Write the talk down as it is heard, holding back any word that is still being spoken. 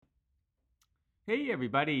Hey,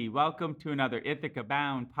 everybody. Welcome to another Ithaca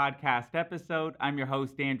Bound podcast episode. I'm your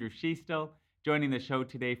host, Andrew Schiestel, joining the show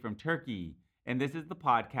today from Turkey. And this is the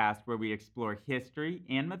podcast where we explore history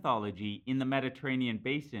and mythology in the Mediterranean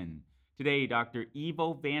basin. Today, Dr.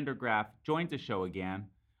 Ivo Vandergraaf joins the show again.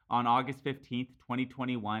 On August 15th,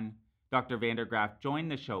 2021, Dr. Vandergraaf joined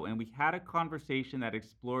the show, and we had a conversation that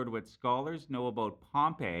explored what scholars know about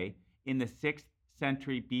Pompeii in the 6th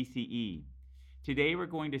century BCE. Today, we're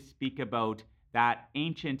going to speak about that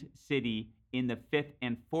ancient city in the 5th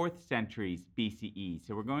and 4th centuries BCE.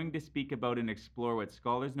 So, we're going to speak about and explore what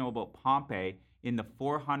scholars know about Pompeii in the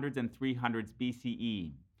 400s and 300s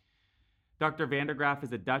BCE. Dr. Vandergraaf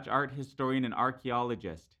is a Dutch art historian and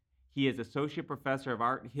archaeologist. He is Associate Professor of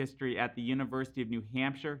Art History at the University of New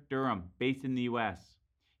Hampshire, Durham, based in the US.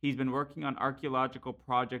 He's been working on archaeological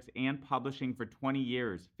projects and publishing for 20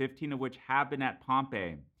 years, 15 of which have been at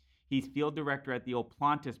Pompeii. He's field director at the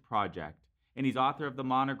Oplontis Project, and he's author of the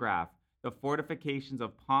monograph, The Fortifications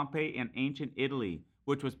of Pompeii and Ancient Italy,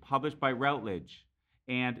 which was published by Routledge.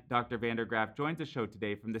 And Dr. Vandergraaf joins the show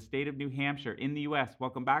today from the state of New Hampshire in the US.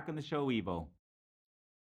 Welcome back on the show, Evo.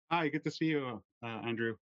 Hi, good to see you,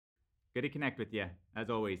 Andrew. Good to connect with you, as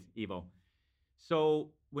always, Evo. So,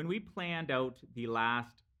 when we planned out the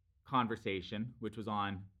last conversation, which was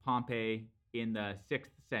on Pompeii in the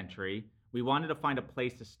 6th century, we wanted to find a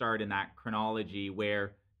place to start in that chronology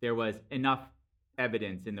where there was enough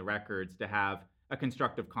evidence in the records to have a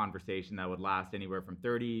constructive conversation that would last anywhere from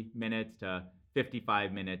 30 minutes to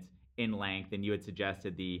 55 minutes in length. And you had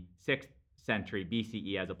suggested the 6th century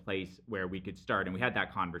BCE as a place where we could start. And we had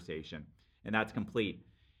that conversation, and that's complete.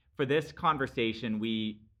 For this conversation,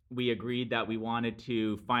 we agreed that we wanted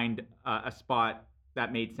to find a spot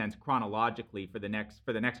that made sense chronologically for the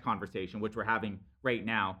next conversation, which we're having right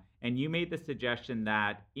now. And you made the suggestion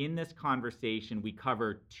that in this conversation we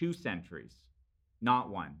cover 2 centuries,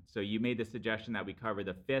 not one. So you made the suggestion that we cover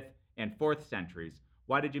the 5th and 4th centuries.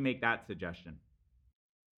 Why did you make that suggestion?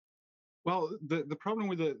 Well, the problem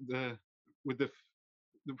with with the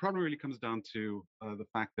the problem really comes down to the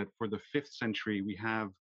fact that for the fifth century we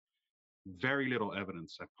have very little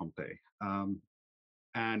evidence at Pompeii,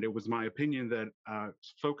 and it was my opinion that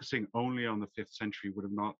focusing only on the fifth century would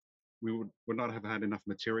have not we would not have had enough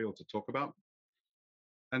material to talk about,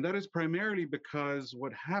 and that is primarily because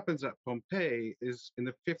what happens at Pompeii is in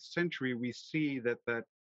the fifth century we see that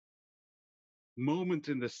moment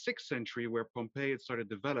in the sixth century where Pompeii had started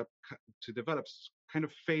to develop kind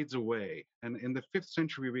of fades away. And in the fifth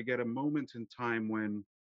century, we get a moment in time when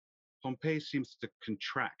Pompeii seems to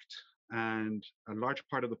contract and a large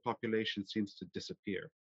part of the population seems to disappear.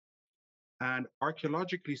 And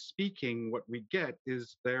archaeologically speaking, what we get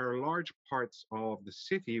is there are large parts of the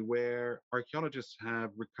city where archaeologists have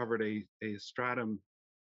recovered a stratum,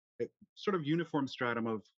 a sort of uniform stratum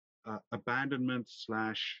of abandonment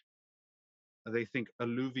slash they think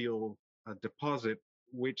alluvial deposit,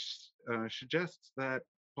 which suggests that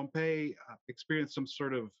Pompeii experienced some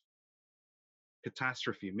sort of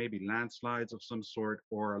catastrophe, maybe landslides of some sort,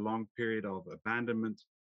 or a long period of abandonment.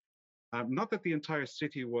 Not that the entire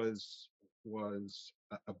city was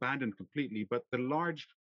abandoned completely, but the large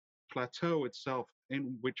plateau itself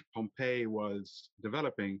in which Pompeii was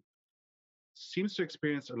developing seems to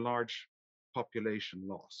experience a large population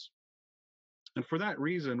loss. And for that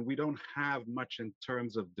reason, we don't have much in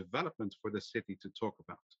terms of development for the city to talk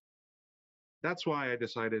about. That's why I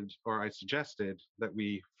decided, or I suggested, that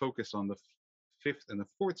we focus on the fifth and the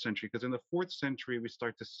fourth century, because in the fourth century, we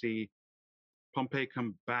start to see Pompeii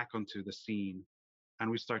come back onto the scene and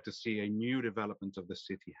we start to see a new development of the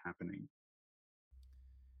city happening.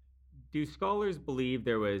 Do scholars believe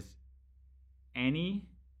there was any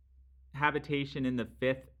habitation in the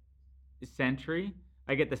 5th century?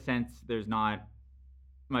 I get the sense there's not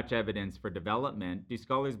much evidence for development. Do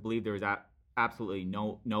scholars believe there was absolutely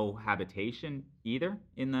no habitation either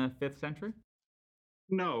in the 5th century?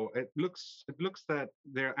 No, it looks that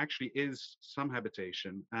there actually is some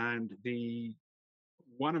habitation, and the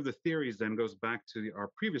one of the theories then goes back to our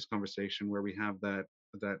previous conversation where we have that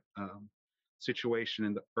situation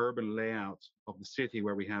in the urban layout of the city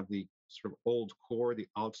where we have the sort of old core, the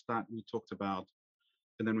Altstadt we talked about,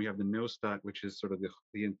 and then we have the Neustadt, which is sort of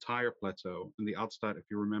the entire plateau. And the Altstadt, if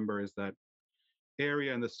you remember, is that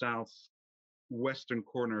area in the southwestern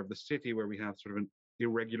corner of the city where we have sort of an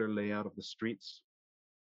irregular layout of the streets.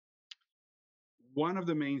 One of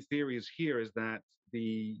the main theories here is that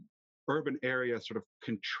the urban area sort of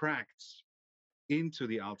contracts into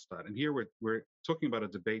the Altstadt. And here we're talking about a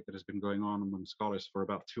debate that has been going on among scholars for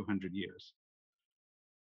about 200 years.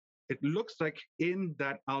 It looks like in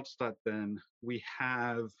that Altstadt, then we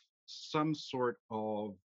have some sort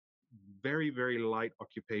of very light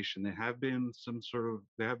occupation. There have been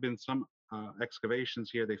some excavations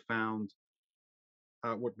here. They found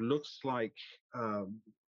what looks like um,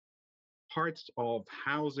 parts of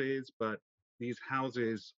houses, but these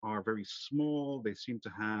houses are very small. They seem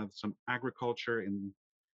to have some agriculture in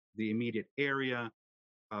the immediate area.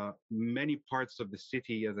 Many parts of the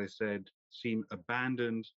city, as I said, seem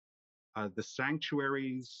abandoned. The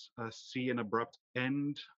sanctuaries see an abrupt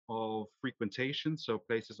end of frequentation. So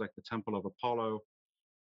places like the Temple of Apollo,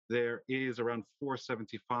 there is around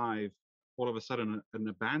 475, all of a sudden an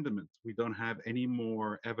abandonment. We don't have any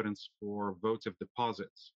more evidence for votive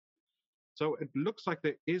deposits. So it looks like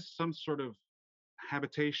there is some sort of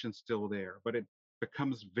habitation still there, but it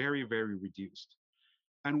becomes very reduced.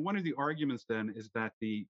 And one of the arguments then is that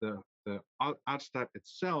the Altstadt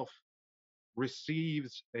itself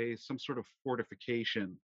receives some sort of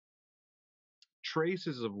fortification,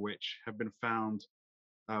 traces of which have been found.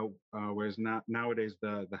 Whereas nowadays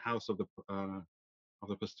the house of the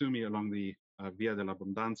Pastumi along the Via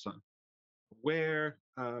dell'Abbondanza, where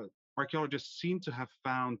archaeologists seem to have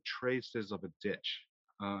found traces of a ditch,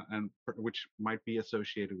 and which might be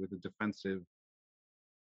associated with a defensive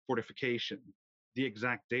fortification. The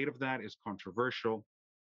exact date of that is controversial,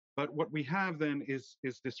 but what we have then is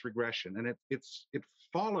this regression, and it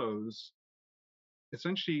follows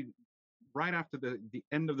essentially right after the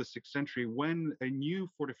end of the 6th century, when a new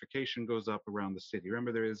fortification goes up around the city.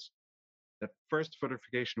 Remember, there is that first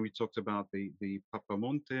fortification we talked about, the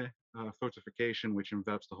Papamonte fortification, which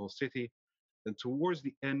envelops the whole city. Then towards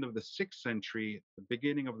the end of the 6th century, the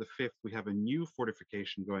beginning of the 5th, we have a new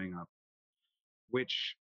fortification going up,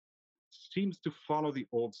 which seems to follow the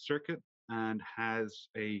old circuit and has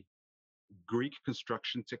a Greek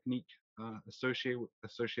construction technique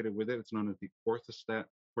associated with it. It's known as the orthostat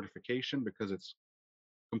fortification because it's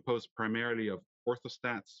composed primarily of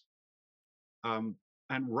orthostats. Um,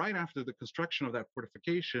 and right after the construction of that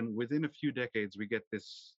fortification, within a few decades, we get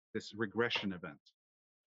this regression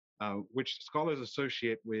event, which scholars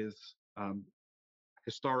associate with um,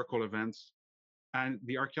 historical events. And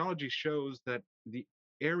the archaeology shows that the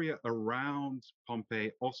area around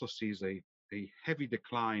Pompeii also sees a heavy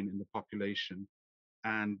decline in the population,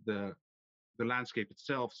 and the landscape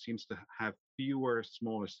itself seems to have fewer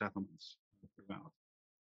smaller settlements throughout.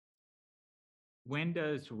 When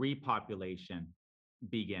does repopulation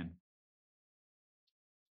begin?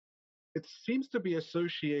 It seems to be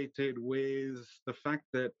associated with the fact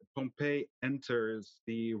that Pompeii enters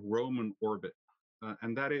the Roman orbit,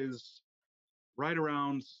 and that is right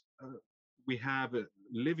around. We have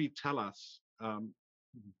Livy tell us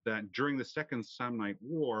that during the Second Samnite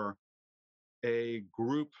War, a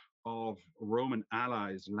group of Roman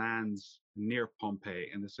allies lands near Pompeii,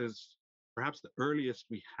 and this is perhaps the earliest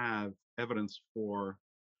we have evidence for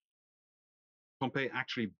Pompeii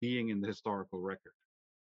actually being in the historical record.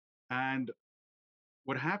 And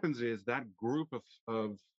what happens is that group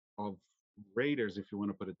of raiders, if you want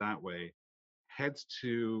to put it that way, heads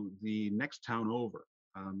to the next town over.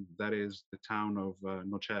 That is the town of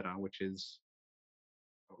Nocera, which is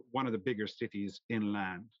one of the bigger cities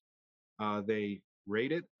inland. They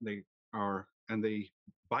raid it. They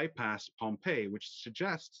bypass Pompeii, which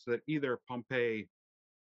suggests that either Pompeii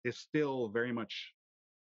is still very much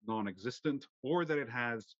non-existent, or that it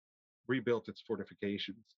has rebuilt its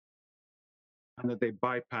fortifications, and that they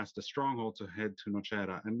bypass the stronghold to head to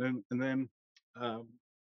Nocera. And then um,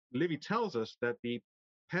 Livy tells us that the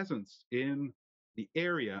peasants in the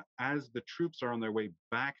area, as the troops are on their way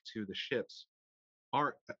back to the ships,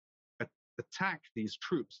 are attack these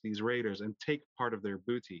troops, these raiders, and take part of their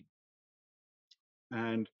booty.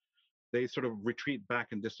 And they sort of retreat back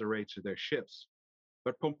in disarray to their ships.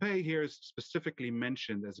 But Pompeii here is specifically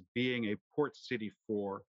mentioned as being a port city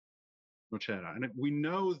for Nocera. And we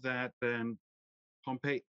know that then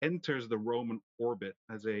Pompeii enters the Roman orbit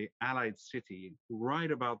as a allied city right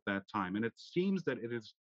about that time. And it seems that it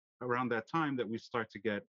is around that time that we start to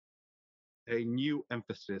get a new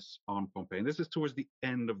emphasis on Pompeii. And this is towards the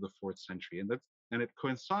end of the 4th century. And it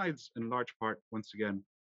coincides in large part, once again,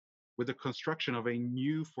 with the construction of a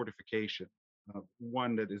new fortification,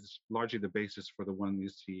 one that is largely the basis for the one you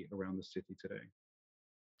see around the city today.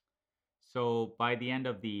 So, by the end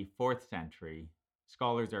of the 4th century,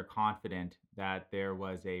 scholars are confident that there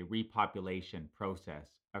was a repopulation process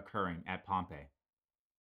occurring at Pompeii.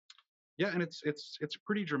 Yeah, and it's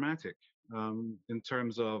pretty dramatic in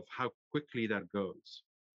terms of how quickly that goes.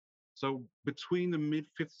 So between the mid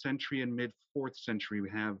 5th century and mid 4th century, we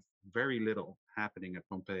have very little happening at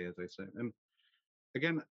Pompeii, as I said. And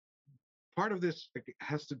again, Part of this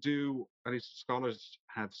has to do, at least scholars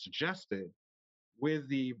have suggested, with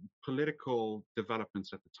the political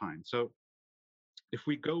developments at the time. So if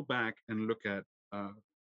we go back and look at uh,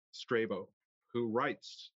 Strabo, who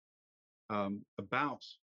writes about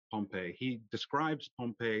Pompeii, he describes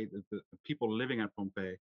Pompeii, the people living at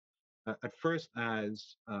Pompeii, at first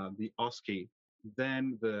as the Oski,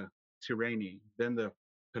 then the Tirreni, then the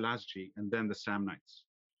Pelasgi, and then the Samnites.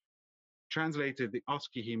 Translated, the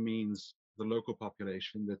Oski he means the local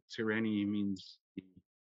population, the Tirreni means the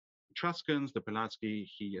Etruscans, the Pelasgi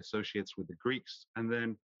he associates with the Greeks, and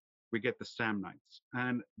then we get the Samnites.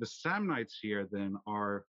 And the Samnites here then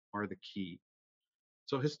are the key.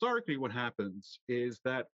 So historically, what happens is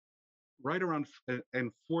that right around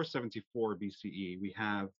in 474 BCE, we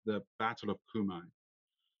have the Battle of Cumae,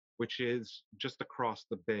 which is just across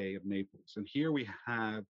the Bay of Naples. And here we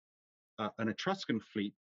have an Etruscan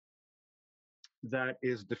fleet that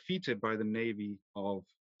is defeated by the navy of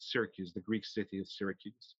Syracuse, the Greek city of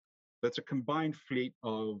Syracuse. That's a combined fleet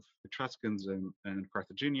of Etruscans and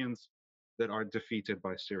Carthaginians that are defeated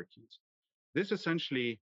by Syracuse. This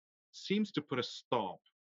essentially seems to put a stop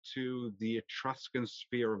to the Etruscan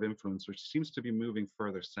sphere of influence, which seems to be moving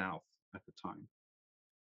further south at the time.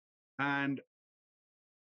 And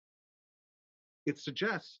it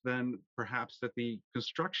suggests then perhaps that the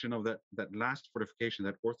construction of that last fortification,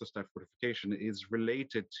 that orthostat fortification, is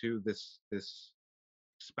related to this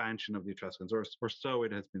expansion of the Etruscans, or so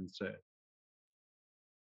it has been said.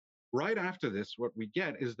 Right after this, what we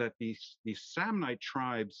get is that these Samnite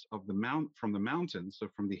tribes of from the mountains, so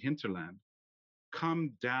from the hinterland,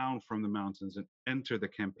 come down from the mountains and enter the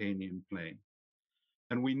Campanian plain.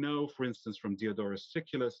 And we know, for instance, from Diodorus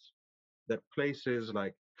Siculus, that places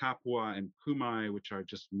like Capua and Cumae, which are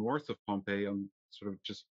just north of Pompeii, on sort of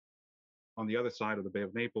just on the other side of the Bay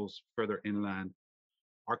of Naples, further inland,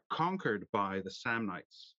 are conquered by the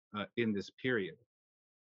Samnites in this period.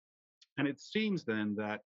 And it seems then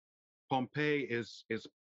that Pompeii is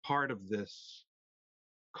part of this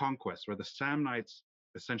conquest, where the Samnites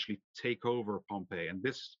essentially take over Pompeii, and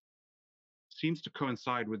this seems to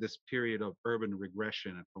coincide with this period of urban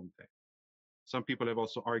regression at Pompeii. Some people have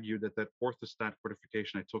also argued that orthostat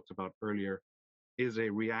fortification I talked about earlier is a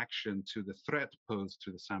reaction to the threat posed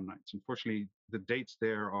to the Samnites. Unfortunately, the dates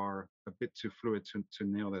there are a bit too fluid to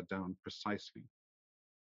nail that down precisely.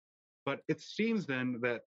 But it seems then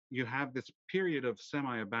that you have this period of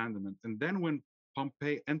semi-abandonment, and then when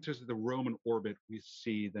Pompeii enters the Roman orbit, we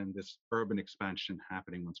see then this urban expansion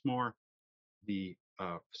happening once more. The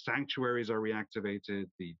sanctuaries are reactivated.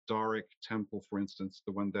 The Doric temple, for instance,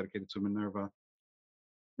 the one dedicated to Minerva,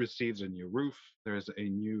 receives a new roof. There's a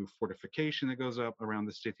new fortification that goes up around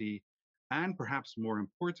the city. And perhaps more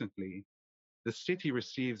importantly, the city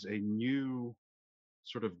receives a new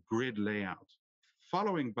sort of grid layout,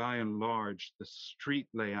 following by and large the street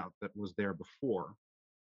layout that was there before.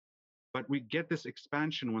 But we get this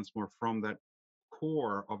expansion once more from that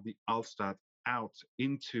core of the Altstadt out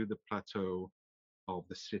into the plateau of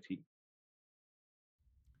the city.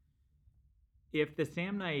 If the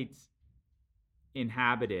Samnites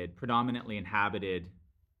predominantly inhabited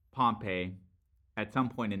Pompeii at some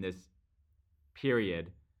point in this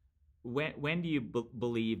period, when do you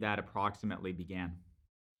believe that approximately began?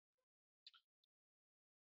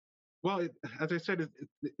 Well, as I said,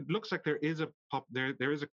 it looks like there is a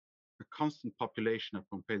constant population of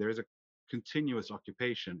Pompeii. There is a continuous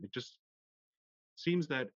occupation. It just seems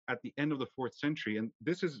that at the end of the 4th century, and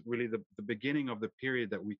this is really the beginning of the period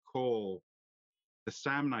that we call the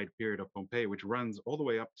Samnite period of Pompeii, which runs all the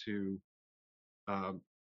way up to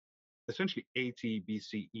essentially 80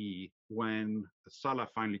 BCE, when Sulla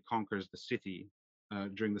finally conquers the city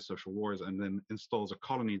during the Social Wars and then installs a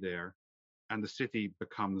colony there, and the city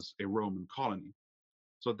becomes a Roman colony.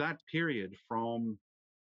 So that period from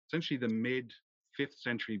essentially the mid 5th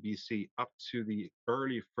century BC up to the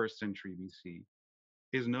early 1st century BC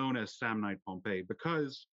is known as Samnite Pompeii,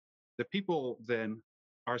 because the people then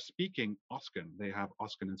are speaking Oscan. They have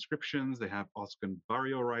Oscan inscriptions, they have Oscan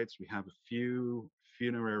burial rites. We have a few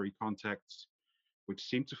funerary contexts which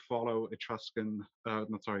seem to follow Etruscan,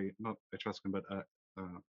 not Etruscan, but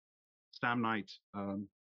Samnite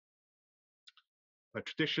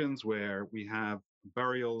traditions, where we have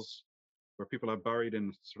burials where people are buried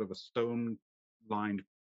in sort of a stone-lined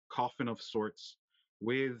coffin of sorts,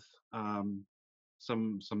 with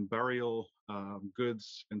some burial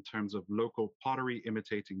goods in terms of local pottery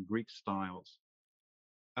imitating Greek styles.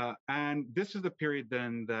 And this is the period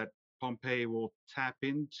then that Pompeii will tap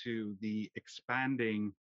into the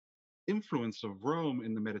expanding influence of Rome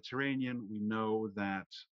in the Mediterranean. We know that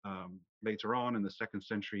later on in the 2nd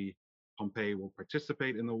century, Pompeii will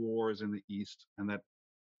participate in the wars in the east, and that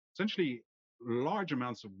essentially large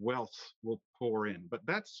amounts of wealth will pour in. But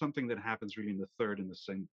that's something that happens really in the third and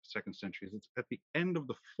the second centuries. It's at the end of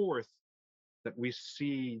the fourth that we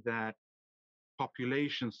see that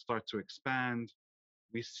populations start to expand.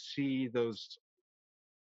 We see those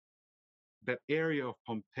that area of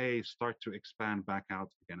Pompeii start to expand back out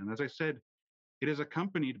again. And as I said, it is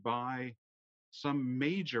accompanied by some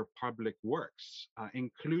major public works,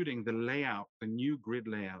 including the layout, the new grid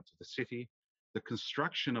layout of the city, the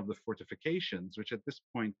construction of the fortifications, which at this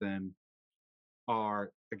point then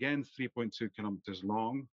are again 3.2 kilometers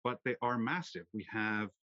long, but they are massive. We have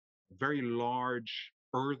a very large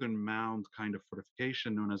earthen mound kind of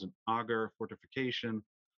fortification known as an ager fortification,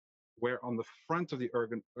 where on the front of the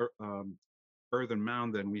earthen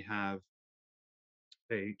mound, then we have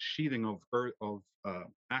a sheathing of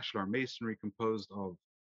ashlar masonry composed of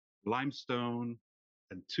limestone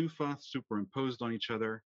and tufa superimposed on each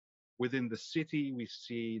other. Within the city, we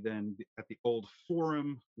see then at the old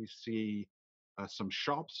forum, we see some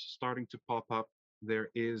shops starting to pop up. There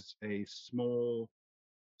is a small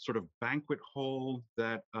sort of banquet hall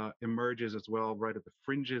that emerges as well, right at the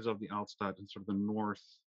fringes of the Altstadt and sort of the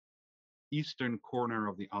northeastern corner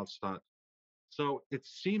of the Altstadt. So it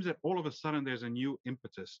seems that all of a sudden there's a new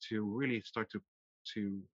impetus to really start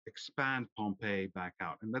to expand Pompeii back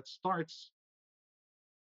out, and that starts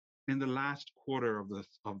in the last quarter of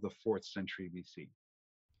the fourth century BC.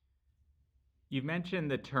 You mentioned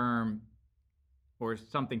the term or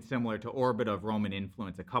something similar to orbit of Roman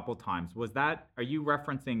influence a couple times. Was that, are you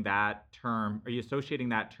referencing that term? Are you associating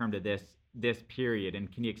that term to this period? And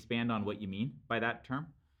can you expand on what you mean by that term?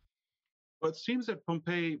 Well, it seems that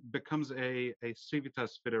Pompeii becomes a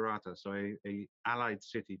civitas federata, so a allied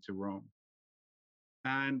city to Rome.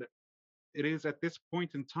 And it is at this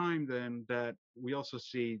point in time then that we also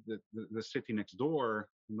see the city next door,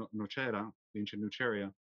 Nocera, the ancient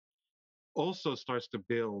Nuceria, also starts to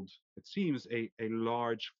build, it seems, a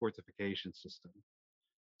large fortification system.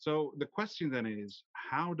 So the question then is,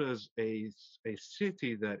 how does a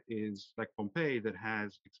city that is like Pompeii, that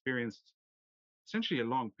has experienced essentially a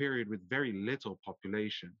long period with very little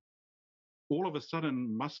population, all of a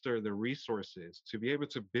sudden muster the resources to be able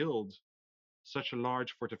to build such a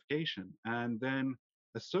large fortification, and then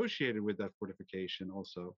associated with that fortification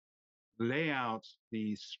also lay out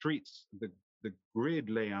the streets, the grid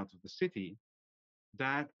layout of the city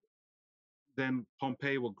that then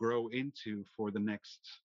Pompeii will grow into for the next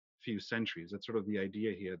few centuries. That's sort of the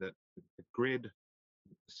idea here, that the grid,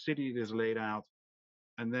 the city is laid out,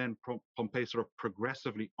 and then Pompeii sort of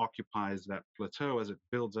progressively occupies that plateau as it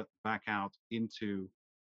builds up back out into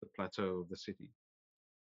the plateau of the city.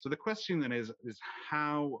 So the question then is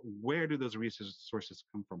where do those resources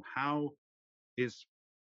come from? How is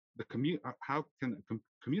how can a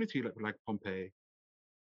community like Pompeii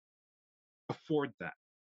afford that?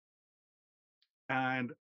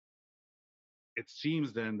 And it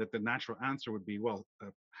seems then that the natural answer would be, well,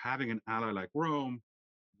 having an ally like Rome,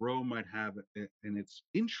 Rome might have it in its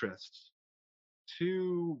interests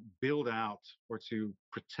to build out or to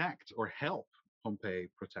protect or help Pompeii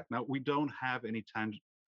protect. Now, we don't have any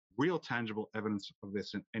real tangible evidence of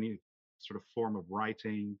this in any sort of form of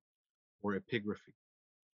writing or epigraphy.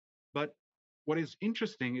 But what is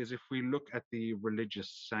interesting is if we look at the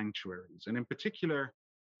religious sanctuaries, and in particular,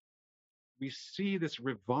 we see this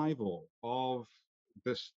revival of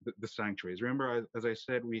the sanctuaries. Remember, as I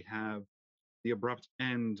said, we have the abrupt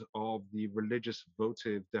end of the religious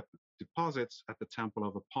votive deposits at the Temple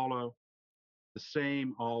of Apollo. The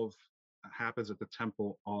same happens at the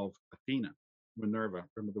Temple of Athena, Minerva.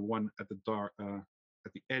 Remember the one at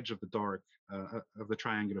at the edge of the dark of the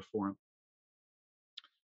triangular forum.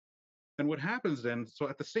 And what happens then? So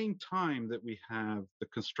at the same time that we have the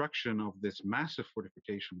construction of this massive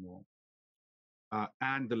fortification wall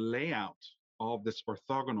and the layout of this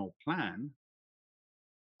orthogonal plan,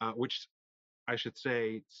 which I should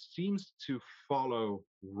say seems to follow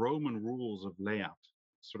Roman rules of layout,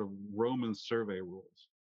 sort of Roman survey rules.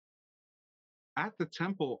 At the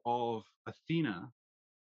Temple of Athena,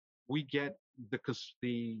 we get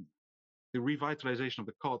the revitalization of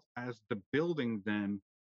the cult as the building then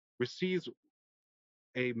receives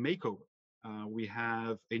a makeover. We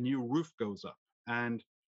have a new roof goes up, and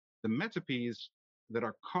the metopes that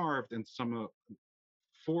are carved in some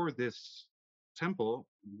for this temple,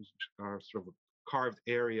 are sort of a carved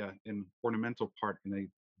area in ornamental part in a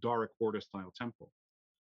Doric order style temple,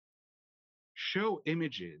 show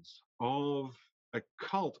images of a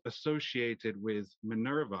cult associated with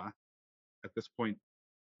Minerva. At this point,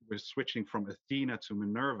 we're switching from Athena to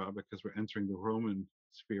Minerva because we're entering the Roman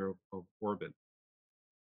sphere of orbit,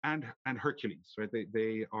 and Hercules, right?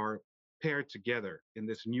 They are paired together in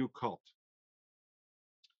this new cult.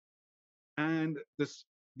 And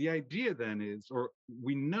the idea then is, or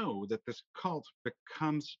we know that this cult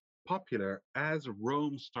becomes popular as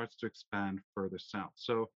Rome starts to expand further south.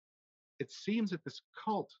 So it seems that this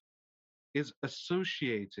cult is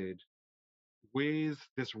associated with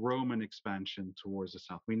this Roman expansion towards the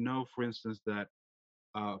south. We know, for instance, that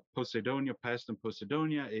Poseidonia, Paestum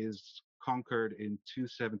Poseidonia, is conquered in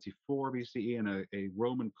 274 BCE, and a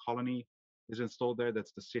Roman colony is installed there.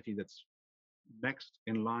 That's the city that's next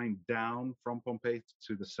in line down from Pompeii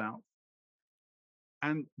to the south.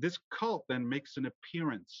 And this cult then makes an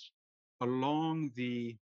appearance along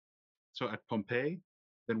so at Pompeii,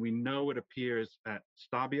 then we know it appears at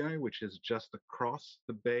Stabiae, which is just across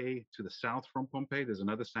the bay to the south from Pompeii. There's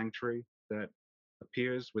another sanctuary that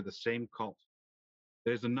appears with the same cult.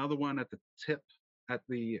 There's another one at the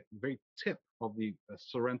very tip of the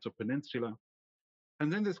Sorrento Peninsula.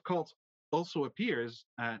 And then this cult also appears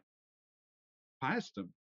at Paestum.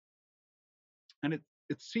 And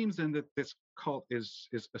it seems then that this cult is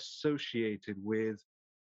associated with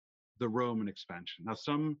the Roman expansion. Now,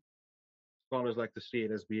 some scholars like to see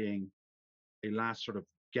it as being a last sort of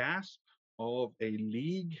gasp of a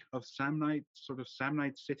league of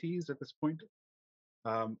Samnite cities at this point,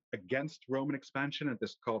 against Roman expansion, and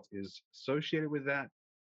this cult is associated with that.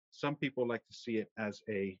 Some people like to see it as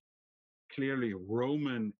a clearly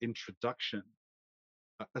Roman introduction,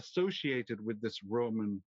 associated with this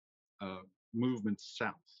Roman uh, movement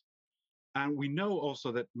south. And we know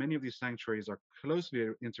also that many of these sanctuaries are closely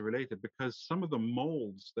interrelated because some of the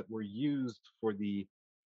molds that were used for the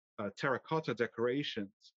terracotta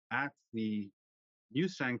decorations at the new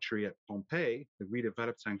sanctuary at Pompeii, the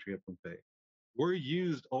redeveloped sanctuary at Pompeii, were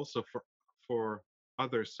used also for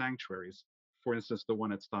other sanctuaries. For instance, the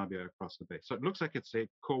one at Stabia across the bay. So it looks like it's a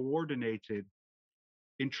coordinated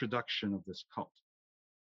introduction of this cult,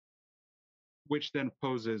 which then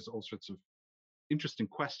poses all sorts of interesting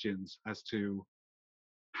questions as to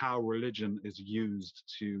how religion is used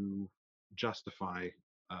to justify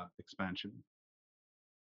expansion.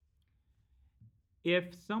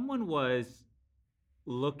 If someone was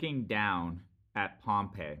looking down at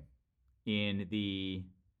Pompeii in the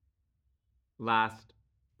last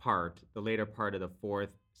part, the later part of the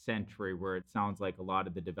fourth century, where it sounds like a lot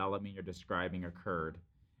of the development you're describing occurred,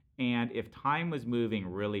 and if time was moving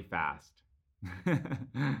really fast,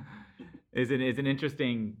 is an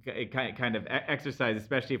interesting kind of exercise,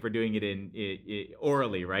 especially if we're doing it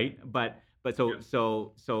orally, right? But so Yes.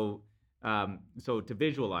 so to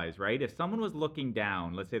visualize, right? If someone was looking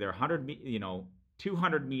down, let's say they're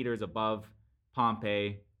 200 meters above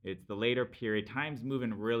Pompeii, it's the later period, time's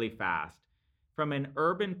moving really fast. From an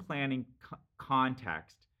urban planning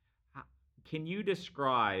context, can you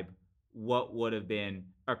describe what would have been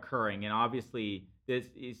occurring? And obviously, this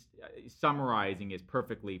is summarizing is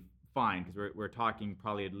perfectly fine because we're talking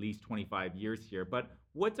probably at least 25 years here. But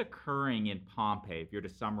what's occurring in Pompeii, if you're to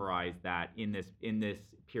summarize that in this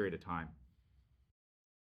period of time?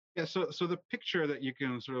 Yeah. So the picture that you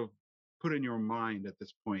can sort of put in your mind at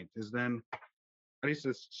this point is then, at least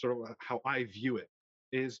this sort of how I view it,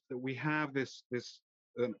 is that we have this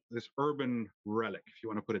urban relic, if you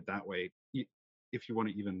want to put it that way, if you want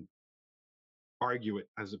to even argue it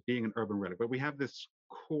as being an urban relic. But we have this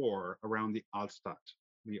core around the Altstadt,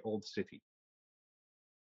 the old city.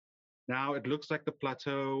 Now it looks like the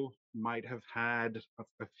plateau might have had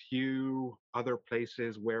a few other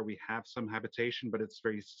places where we have some habitation, but it's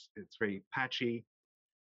very patchy.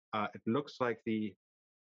 It looks like the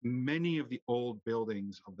many of the old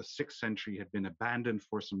buildings of the 6th century had been abandoned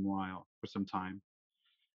for some time,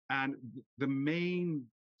 and the main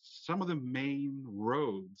some of the main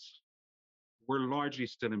roads were largely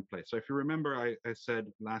still in place. So if you remember, I said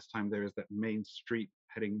last time there is that main street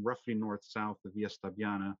heading roughly north south of Via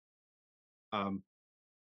Stabiana, um,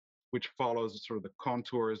 which follows sort of the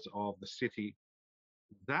contours of the city.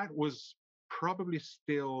 That was probably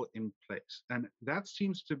still in place. And that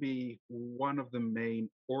seems to be one of the main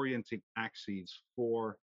orienting axes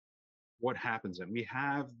for what happens. And we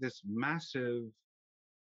have this massive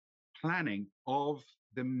planning of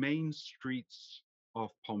the main streets of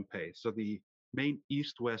Pompeii. So the main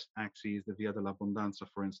east-west axes, the Via dell'Abbondanza,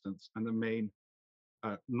 for instance, and the main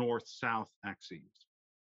north-south axes.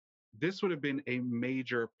 This would have been a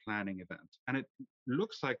major planning event. And it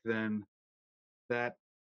looks like then that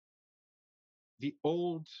the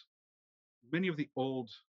old, many of the old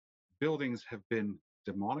buildings have been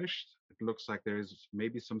demolished. It looks like there is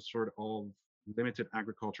maybe some sort of limited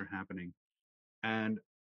agriculture happening. And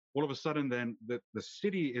all of a sudden, then the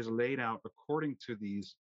city is laid out according to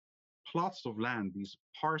these plots of land, these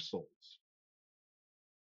parcels,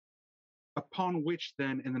 upon which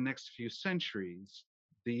then in the next few centuries,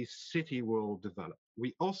 the city will develop.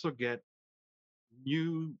 We also get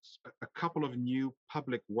new, a couple of new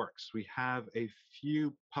public works. We have a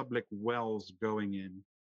few public wells going in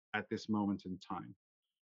at this moment in time,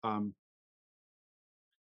 um,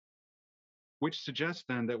 which suggests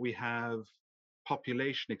then that we have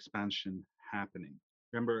population expansion happening.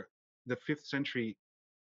 Remember, the 5th century,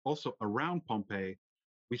 also around Pompeii,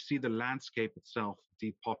 we see the landscape itself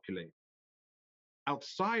depopulate.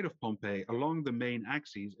 Outside of Pompeii, along the main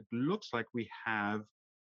axes, it looks like we have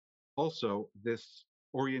also this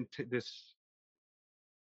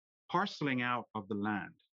parceling out of the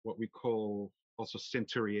land, what we call also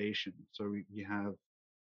centuriation. So we have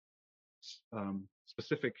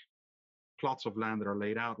specific plots of land that are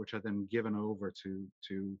laid out, which are then given over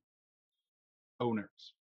to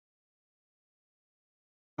owners.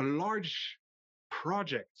 A large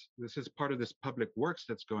project, this is part of this public works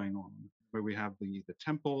that's going on, where we have the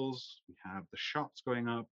temples, we have the shops going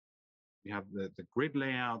up, we have the grid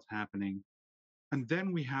layouts happening, and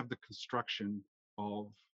then we have the construction of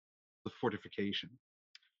the fortification.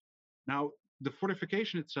 Now, the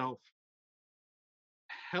fortification itself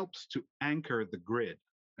helps to anchor the grid,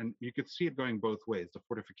 and you could see it going both ways. The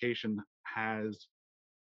fortification has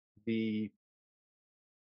the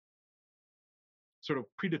sort of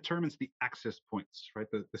predetermines the access points, right?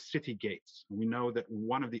 The city gates. We know that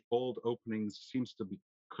one of the old openings seems to be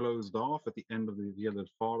closed off at the end of the Via del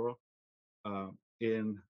Foro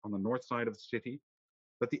in on the north side of the city.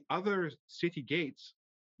 But the other city gates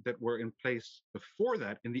that were in place before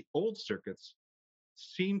that in the old circuits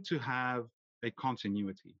seem to have a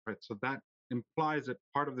continuity, right? So that implies that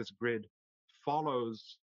part of this grid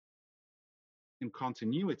follows in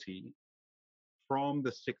continuity from the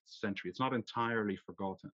 6th century. It's not entirely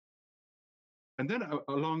forgotten. And then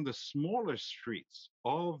along the smaller streets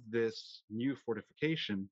of this new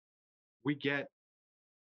fortification, we get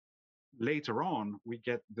later on, we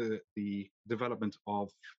get the development of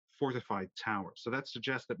fortified towers. So that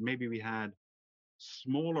suggests that maybe we had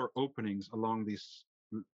smaller openings along these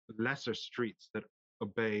lesser streets that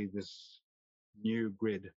obey this new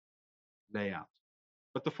grid layout.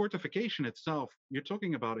 But the fortification itself, you're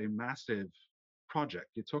talking about a massive project.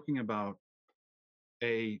 You're talking about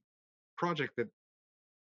a project that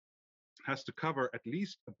has to cover at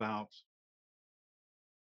least about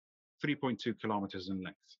 3.2 kilometers in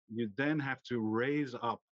length. You then have to raise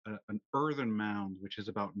up an earthen mound, which is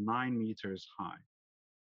about 9 meters high.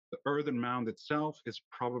 The earthen mound itself is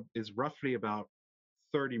roughly about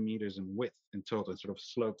 30 meters in width in total. It sort of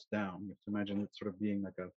slopes down. You have to imagine it sort of being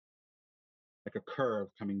like a curve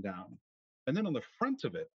coming down. And then on the front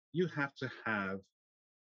of it, you have to have,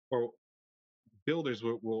 or builders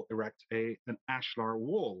will erect an ashlar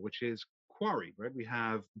wall, which is quarried, right? We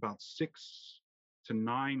have about 6 to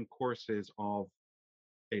 9 courses of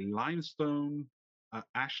a limestone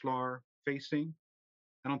ashlar facing.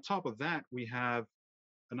 And on top of that, we have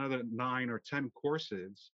another 9 or 10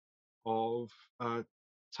 courses of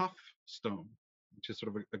tough stone, which is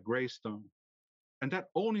sort of a gray stone. And that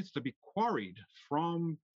all needs to be quarried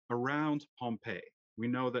from around Pompeii. We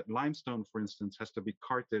know that limestone, for instance, has to be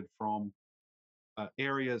carted from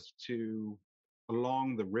areas to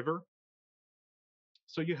along the river.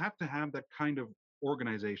 So you have to have that kind of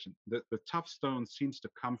organization. The tough stone seems to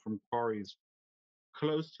come from quarries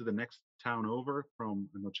close to the next town over from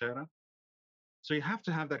Nocera. So you have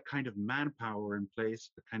to have that kind of manpower in place,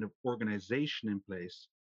 the kind of organization in place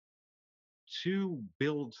to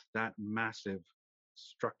build that massive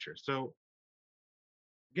structure. So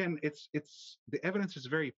again, it's the evidence is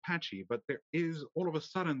very patchy, but there is all of a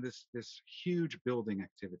sudden this huge building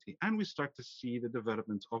activity, and we start to see the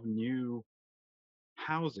development of new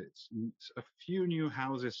houses. A few new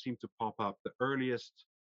houses seem to pop up. The earliest,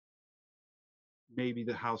 maybe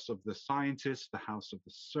the house of the scientist, the house of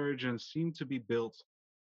the surgeon, seem to be built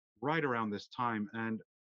right around this time, and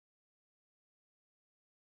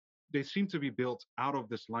they seem to be built out of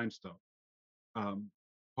this limestone.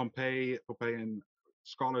 Pompeian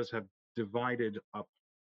scholars have divided up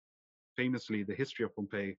famously the history of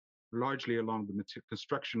Pompeii largely along the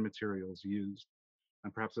construction materials used.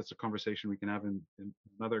 And perhaps that's a conversation we can have in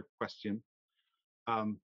another question.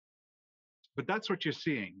 But that's what you're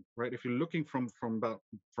seeing, right? If you're looking from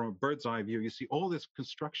a bird's eye view, you see all this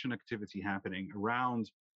construction activity happening around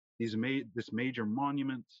this major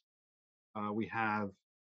monument. We have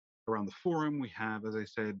around the forum, we have, as I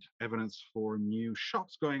said, evidence for new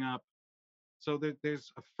shops going up. So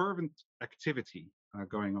there's a fervent activity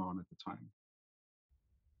going on at the time.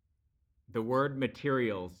 The word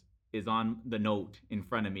materials is on the note in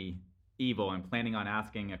front of me. Evo, I'm planning on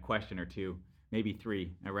asking a question or two, maybe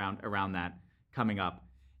three around that coming up.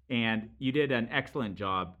 And you did an excellent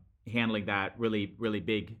job handling that really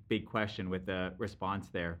big question with the response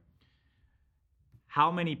there.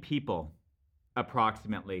 How many people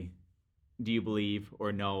approximately do you believe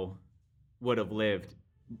or know would have lived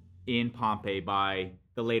in Pompeii by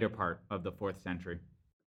the later part of the fourth century?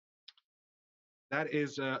 That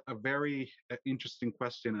is a very interesting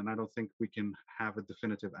question, and I don't think we can have a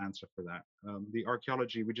definitive answer for that. The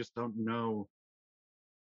archaeology, we just don't know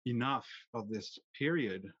enough of this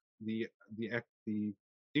period. The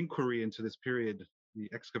inquiry into this period, the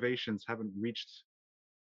excavations haven't reached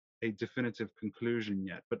a definitive conclusion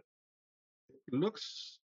yet. But it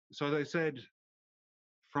looks, so as I said,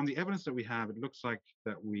 from the evidence that we have, it looks like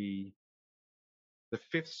that the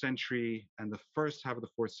fifth century and the first half of the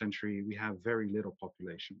fourth century, we have very little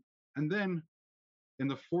population. And then in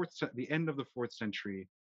the end of the fourth century,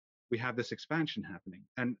 we have this expansion happening.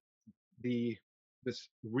 And the this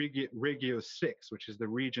Regio 6, which is the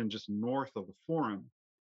region just north of the Forum,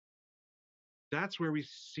 that's where we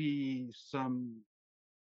see some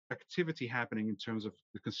activity happening in terms of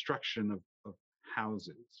the construction of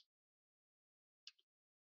houses.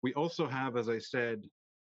 We also have, as I said,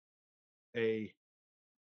 a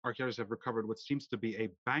archaeologists have recovered what seems to be a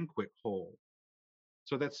banquet hall.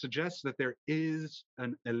 So that suggests that there is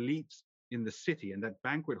an elite in the city, and that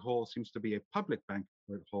banquet hall seems to be a public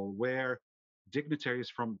banquet hall where dignitaries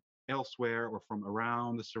from elsewhere or from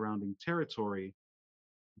around the surrounding territory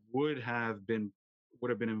would have been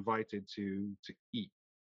invited to eat.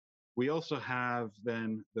 We also have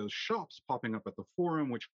then those shops popping up at the Forum,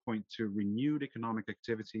 which point to renewed economic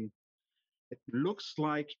activity. It looks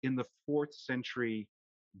like in the fourth century,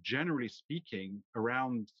 generally speaking,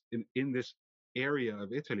 around in this area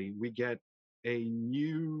of Italy, we get a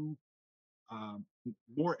new,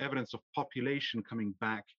 more evidence of population coming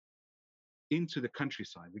back into the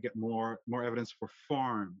countryside. We get more evidence for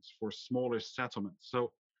farms, for smaller settlements.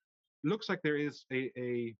 So it looks like there is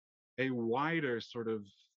a wider sort of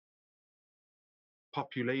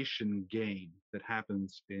population gain that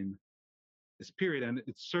happens in this period, and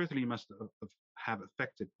it certainly must have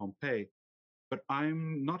affected Pompeii. But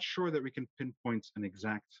I'm not sure that we can pinpoint an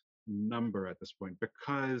exact number at this point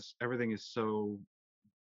because everything is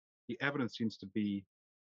the evidence seems to be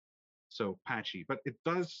so patchy. But it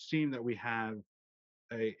does seem that we have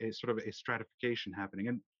a sort of a stratification happening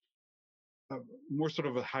and more sort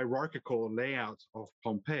of a hierarchical layout of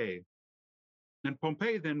Pompeii. And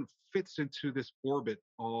Pompeii then fits into this orbit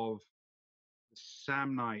of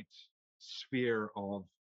Samnite sphere of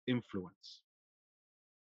influence.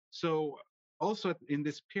 So also in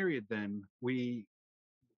this period, then we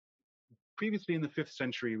previously in the fifth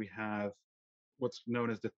century we have what's known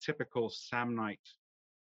as the typical Samnite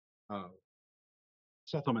uh,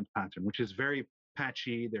 settlement pattern, which is very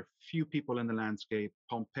patchy. There are few people in the landscape.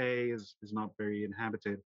 Pompeii is not very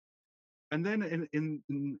inhabited. And then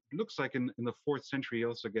it looks like in the fourth century, you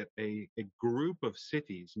also get a group of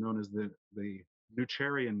cities known as the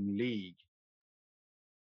Nucerian League,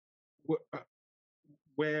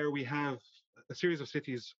 where we have a series of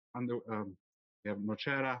cities under, we have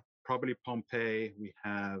Nocera, probably Pompeii, we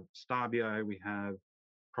have Stabia, we have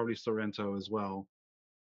probably Sorrento as well,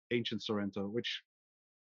 ancient Sorrento, which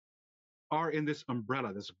are in this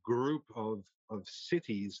umbrella, this group of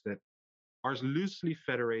cities that are loosely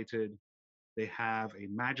federated. They have a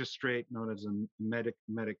magistrate known as a medix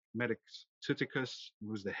tuticus,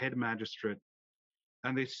 who's the head magistrate,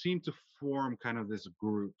 and they seem to form kind of this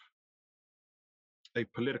group, a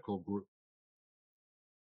political group.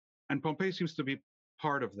 And Pompeii seems to be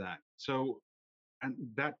part of that. So, and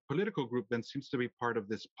that political group then seems to be part of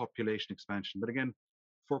this population expansion. But again,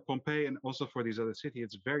 for Pompeii and also for these other cities,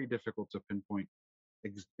 it's very difficult to pinpoint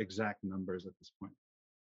exact numbers at this point.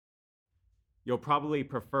 You'll probably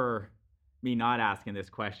prefer me not asking this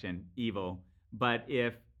question, Evo, but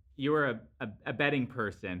if you were a betting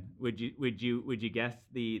person, would you guess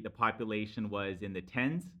the population was in the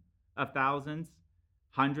tens of thousands,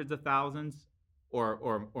 hundreds of thousands,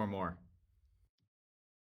 or more?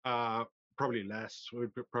 Uh, Probably less. We'd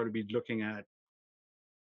probably be looking at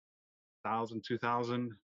 1,000,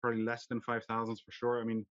 2,000, probably less than 5,000 for sure. I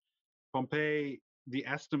mean, Pompeii, the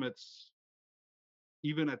estimates,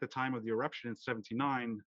 even at the time of the eruption in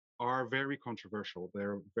 79, are very controversial.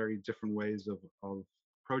 There are very different ways of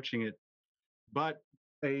approaching it. But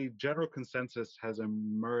a general consensus has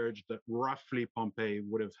emerged that roughly Pompeii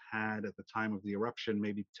would have had at the time of the eruption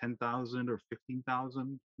maybe 10,000 or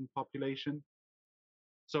 15,000 in population.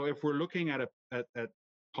 So if we're looking at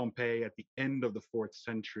Pompeii at the end of the fourth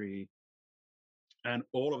century, and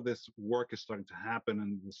all of this work is starting to happen,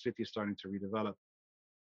 and the city is starting to redevelop,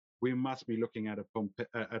 we must be looking at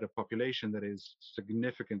at a population that is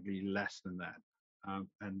significantly less than that.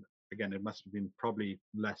 And again, it must have been probably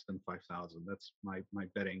less than 5,000. That's my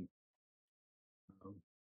betting. Um,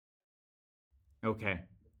 Okay.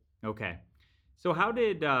 Okay. So how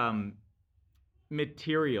did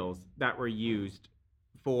materials that were used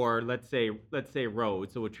for, let's say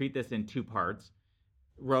roads, so we'll treat this in two parts,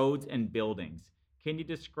 roads and buildings. Can you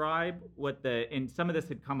describe what the, and some of this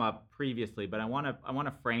had come up previously, but I want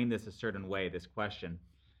to frame this a certain way, this question.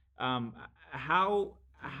 Um,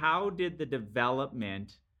 how did the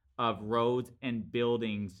development of roads and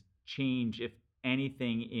buildings change, if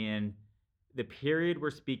anything, in the period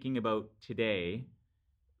we're speaking about today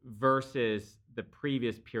versus the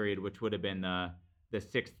previous period, which would have been the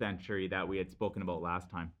sixth century that we had spoken about last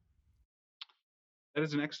time? that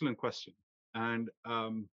is an excellent question, and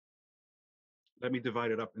let me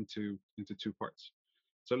divide it up into two parts.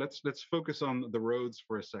 So let's focus on the roads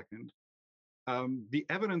for a second. The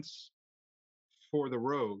evidence for the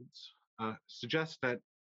roads suggests that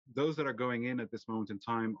those that are going in at this moment in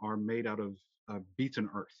time are made out of beaten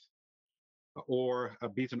earth, or a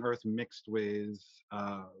beaten earth mixed with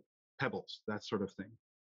uh, pebbles, that sort of thing.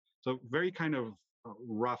 So very kind of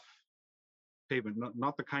rough pavement,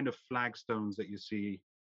 not the kind of flagstones that you see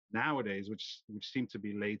nowadays, which seem to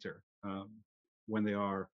be later when they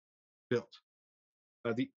are built.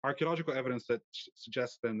 The archaeological evidence that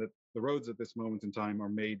suggests then that the roads at this moment in time are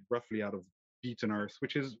made roughly out of beaten earth,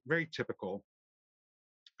 which is very typical.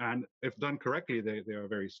 And if done correctly, they are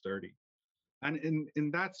very sturdy. And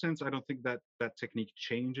in that sense, I don't think that that technique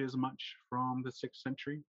changes much from the sixth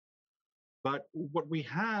century. But what we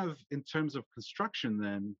have in terms of construction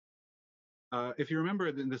then, if you remember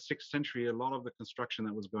in the sixth century, a lot of the construction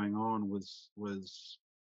that was going on was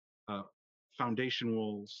uh, foundation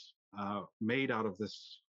walls made out of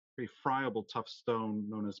this very friable, tough stone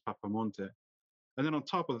known as papamonte. And then on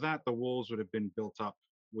top of that, the walls would have been built up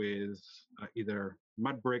with either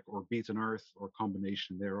mud brick or beaten earth or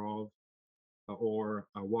combination thereof, or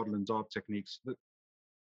wattle and daub techniques,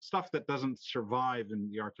 stuff that doesn't survive in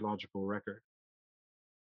the archaeological record.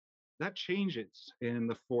 That changes in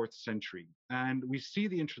the fourth century, and we see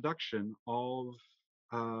the introduction of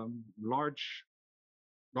large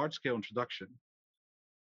scale introduction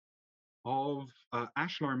of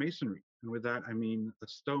ashlar masonry, and with that I mean a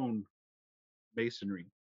stone masonry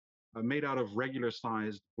made out of regular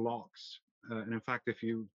sized blocks. And in fact, if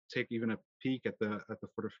you take even a peek at the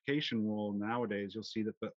fortification wall nowadays, you'll see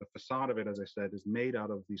that the facade of it, as I said, is made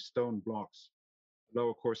out of these stone blocks. The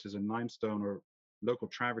lower course is in limestone or local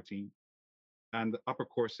travertine, and the upper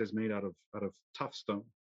course is made out of tough stone.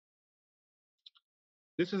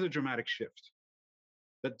 This is a dramatic shift.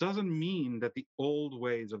 That doesn't mean that the old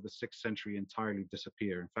ways of the sixth century entirely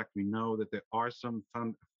disappear. In fact, we know that there are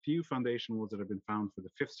a few foundation walls that have been found for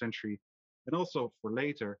the fifth century and also for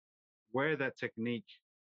later, where that technique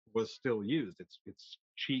was still used. It's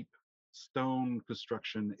cheap. Stone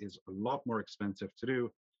construction is a lot more expensive to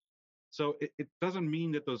do. So it doesn't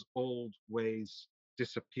mean that those old ways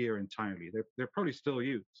disappear entirely. They're probably still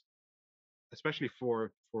used, especially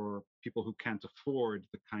for people who can't afford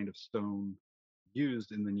the kind of stone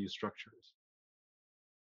used in the new structures.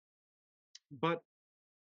 But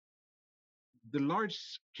the large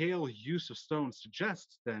scale use of stone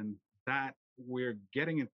suggests then that we're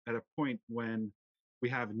getting at a point when we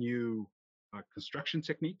have new construction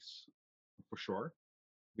techniques, for sure.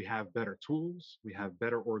 We have better tools, we have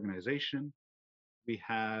better organization, we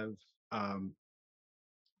have um,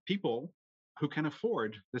 people who can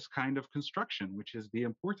afford this kind of construction, which is the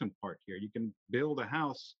important part here. You can build a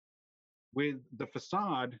house with the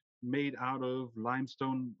facade made out of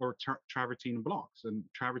limestone or travertine blocks. And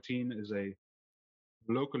travertine is a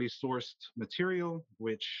locally sourced material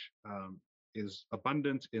which is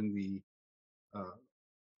abundant in the uh,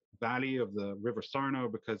 valley of the River Sarno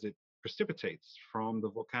because it precipitates from the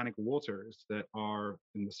volcanic waters that are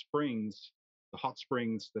in the springs, the hot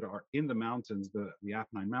springs that are in the mountains, the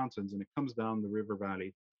Apennine Mountains, and it comes down the river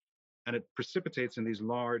valley and it precipitates in these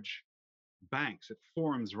large banks. It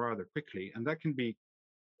forms rather quickly, and that can be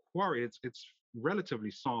quarried. It's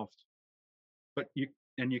relatively soft, but you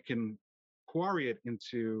can quarry it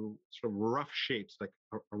into sort of rough shapes, like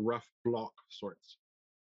a rough block of sorts.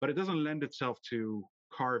 But it doesn't lend itself to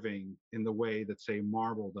carving in the way that say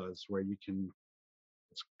marble does, where you can.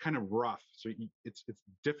 It's kind of rough, so it's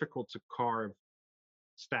difficult to carve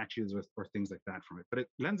statues or things like that from it. But it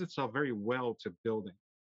lends itself very well to building.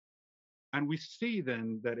 And we see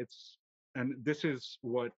then that and this is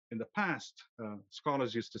what in the past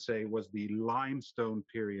scholars used to say was the limestone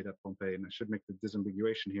period at Pompeii. And I should make the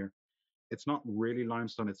disambiguation here. It's not really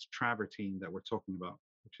limestone, it's travertine that we're talking about,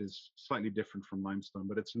 which is slightly different from limestone,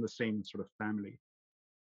 but it's in the same sort of family.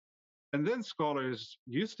 And then scholars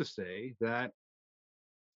used to say that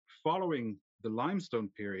following the limestone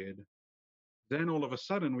period, then all of a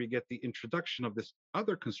sudden we get the introduction of this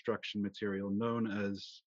other construction material known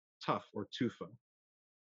as tuff or tufa,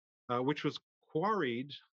 which was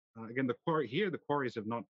quarried. Again, the quarries have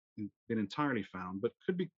not been entirely found, but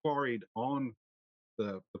could be quarried on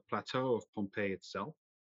the plateau of Pompeii itself.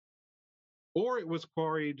 Or it was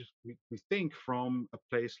quarried, we think, from a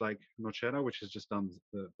place like Nocera, which is just down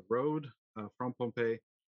the road from Pompeii,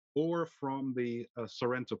 or from the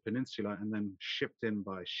Sorrento Peninsula and then shipped in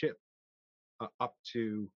by ship up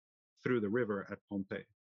to through the river at Pompeii.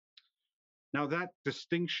 Now, that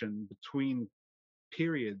distinction between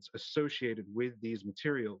periods associated with these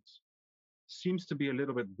materials seems to be a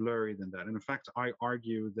little bit blurry than that. And in fact, I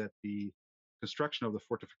argue that the construction of the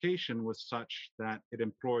fortification was such that it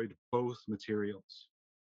employed both materials.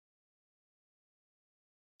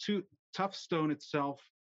 Tuff stone itself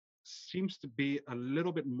seems to be a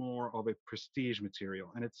little bit more of a prestige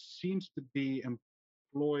material, and it seems to be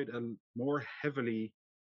employed more heavily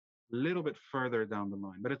a little bit further down the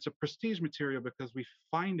line. But it's a prestige material because we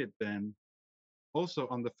find it then also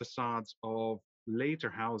on the facades of later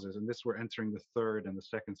houses, and this we're entering the 3rd and the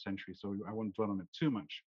 2nd century, so I won't dwell on it too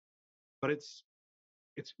much. But it's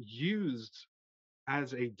used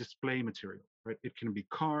as a display material, right? It can be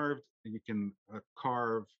carved. You can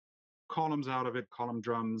carve columns out of it, column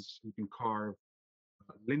drums. You can carve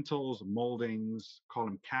lintels, moldings,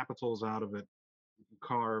 column capitals out of it. You can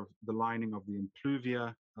carve the lining of the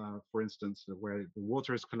impluvia, for instance, where the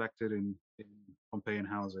water is collected in Pompeian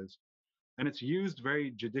houses. And it's used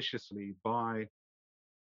very judiciously by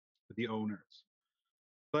the owners.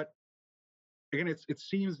 But again, it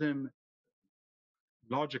seems then,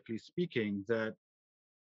 logically speaking, that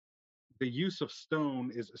the use of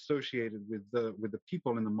stone is associated with the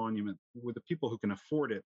people in the monument, with the people who can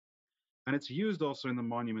afford it, and it's used also in the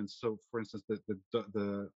monuments. So, for instance,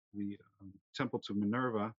 the temple to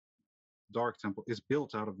Minerva, Dark Temple, is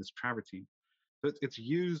built out of this travertine. But it's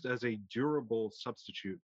used as a durable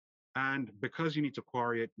substitute. And because you need to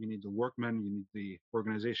quarry it, you need the workmen, you need the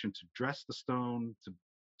organization to dress the stone,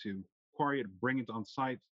 to quarry it, bring it on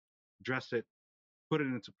site, dress it, put it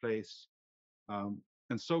into place,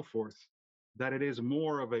 and so forth. That it is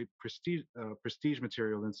more of a prestige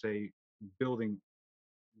material than, say, building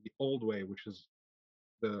the old way, which is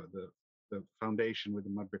the foundation with the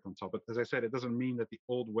mud brick on top. But as I said, it doesn't mean that the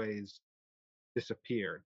old ways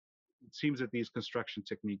disappear. It seems that these construction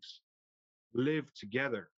techniques live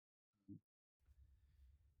together.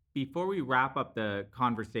 Before we wrap up the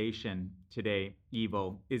conversation today,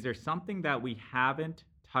 Ivo, is there something that we haven't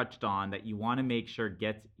touched on that you want to make sure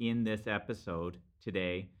gets in this episode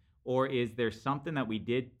today? Or is there something that we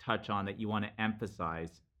did touch on that you want to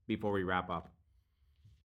emphasize before we wrap up?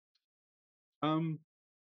 Um,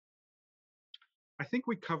 I think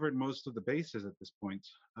we covered most of the bases at this point.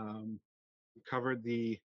 We covered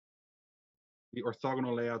the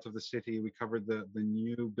orthogonal layout of the city. We covered the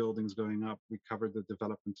new buildings going up. We covered the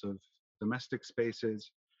development of domestic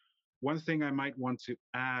spaces. One thing I might want to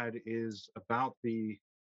add is about the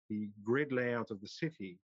grid layout of the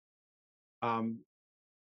city.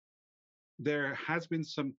 There has been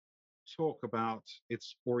some talk about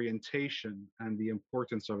its orientation and the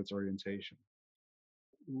importance of its orientation.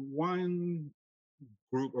 One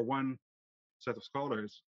group or one set of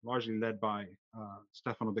scholars, largely led by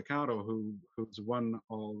Stefano De Caro, who's one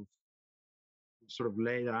of sort of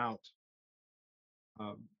laid out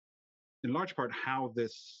um, in large part how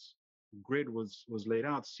this grid was laid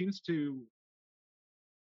out, seems to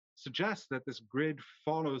suggest that this grid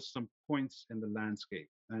follows some points in the landscape,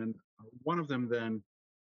 and one of them then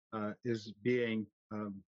is being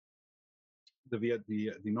the Via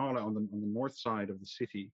di Nola on the north side of the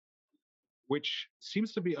city, which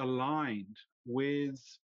seems to be aligned with,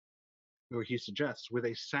 or he suggests, with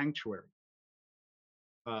a sanctuary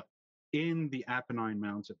uh, in the Apennine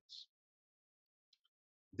Mountains.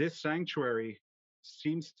 This sanctuary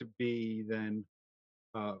seems to be then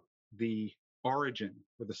the origin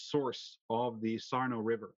or the source of the Sarno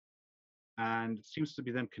River, and seems to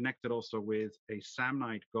be then connected also with a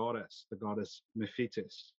Samnite goddess, the goddess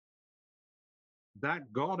Mephitis.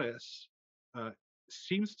 That goddess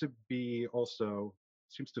seems to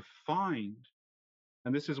find,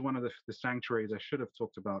 and this is one of the sanctuaries I should have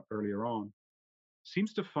talked about earlier on,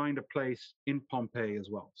 seems to find a place in Pompeii as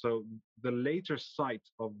well. So the later site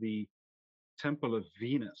of the Temple of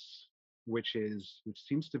Venus, which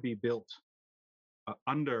seems to be built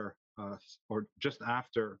under or just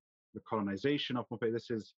after the colonization of Pompeii. This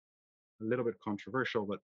is a little bit controversial,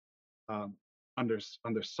 but um, under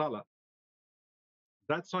Sulla,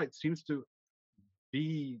 that site seems to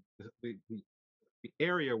be the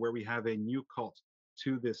area where we have a new cult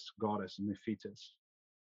to this goddess Nephitis.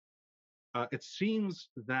 It seems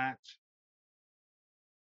that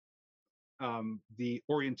the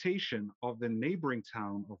orientation of the neighboring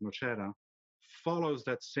town of Nocera follows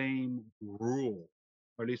that same rule,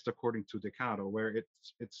 or at least according to Decaro, where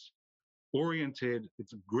it's oriented,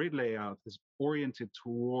 its grid layout is oriented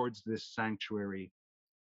towards this sanctuary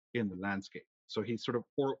in the landscape. So he sort of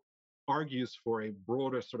argues for a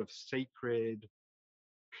broader sort of sacred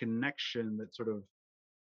connection that sort of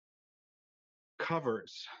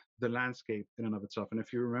covers the landscape in and of itself. And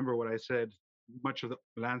if you remember what I said, much of the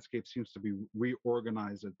landscape seems to be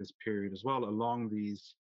reorganized at this period as well along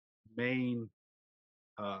these main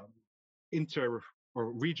inter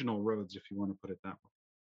or regional roads, if you want to put it that way.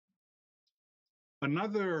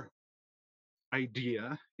 Another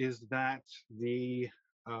idea is that the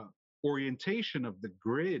orientation of the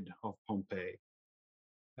grid of Pompeii,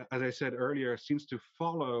 as I said earlier, seems to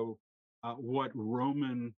follow what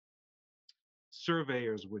Roman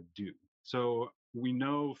surveyors would do. So we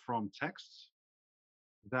know from texts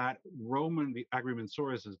that the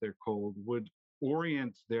agrimensores as they're called, would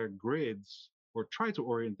orient their grids or try to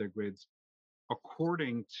orient their grids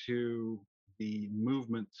according to the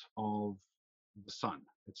movement of the sun.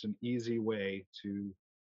 It's an easy way to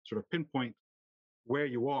sort of pinpoint where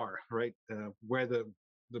you are, right? Where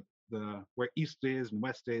where east is and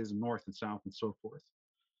west is, and north and south and so forth.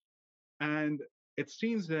 And it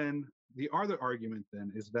seems then the other argument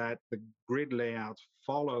then is that the grid layout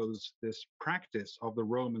follows this practice of the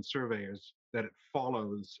Roman surveyors, that it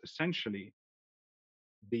follows essentially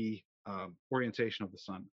the orientation of the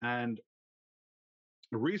sun. And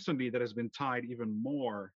recently that has been tied even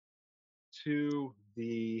more to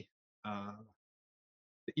the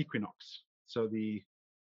equinox. So the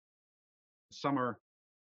summer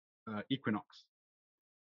equinox.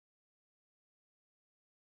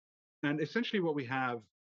 And essentially what we have,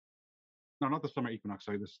 no, not the summer equinox,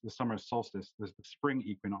 sorry, the summer solstice, the spring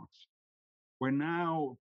equinox, where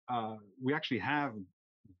now we actually have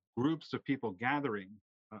groups of people gathering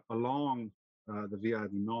along the Via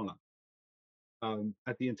di Nola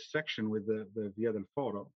at the intersection with the Via del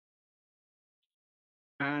Foro.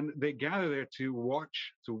 And they gather there to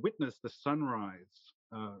witness the sunrise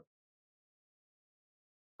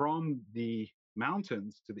from the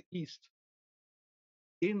mountains to the east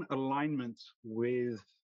in alignment with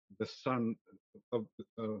the sun of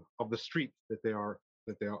the street that they are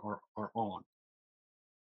on.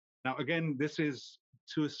 Now, again, this is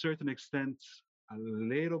to a certain extent a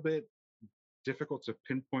little bit difficult to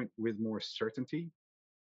pinpoint with more certainty,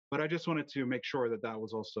 but I just wanted to make sure that that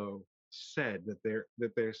was also said, that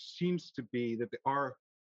there seems to be, that there are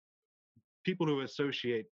people who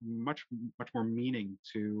associate much more meaning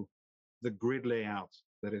to the grid layout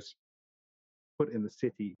that is put in the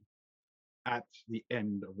city at the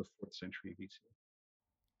end of the 4th century BC.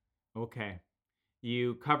 Okay.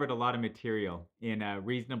 You covered a lot of material in a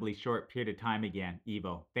reasonably short period of time again,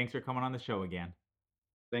 Ivo. Thanks for coming on the show again.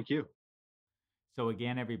 Thank you. So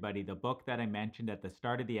again, everybody, the book that I mentioned at the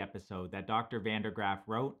start of the episode that Dr. Van der Graaf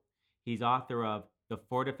wrote, he's author of The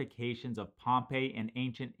Fortifications of Pompeii and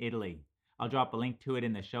Ancient Italy. I'll drop a link to it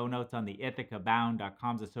in the show notes on the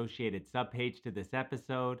ithacabound.com's associated subpage to this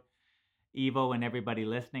episode. Ivo and everybody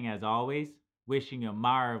listening, as always, wishing you a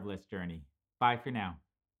marvelous journey. Bye for now.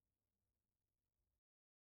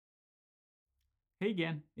 Hey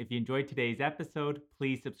again, if you enjoyed today's episode,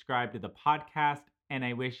 please subscribe to the podcast, and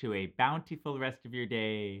I wish you a bountiful rest of your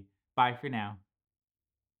day. Bye for now.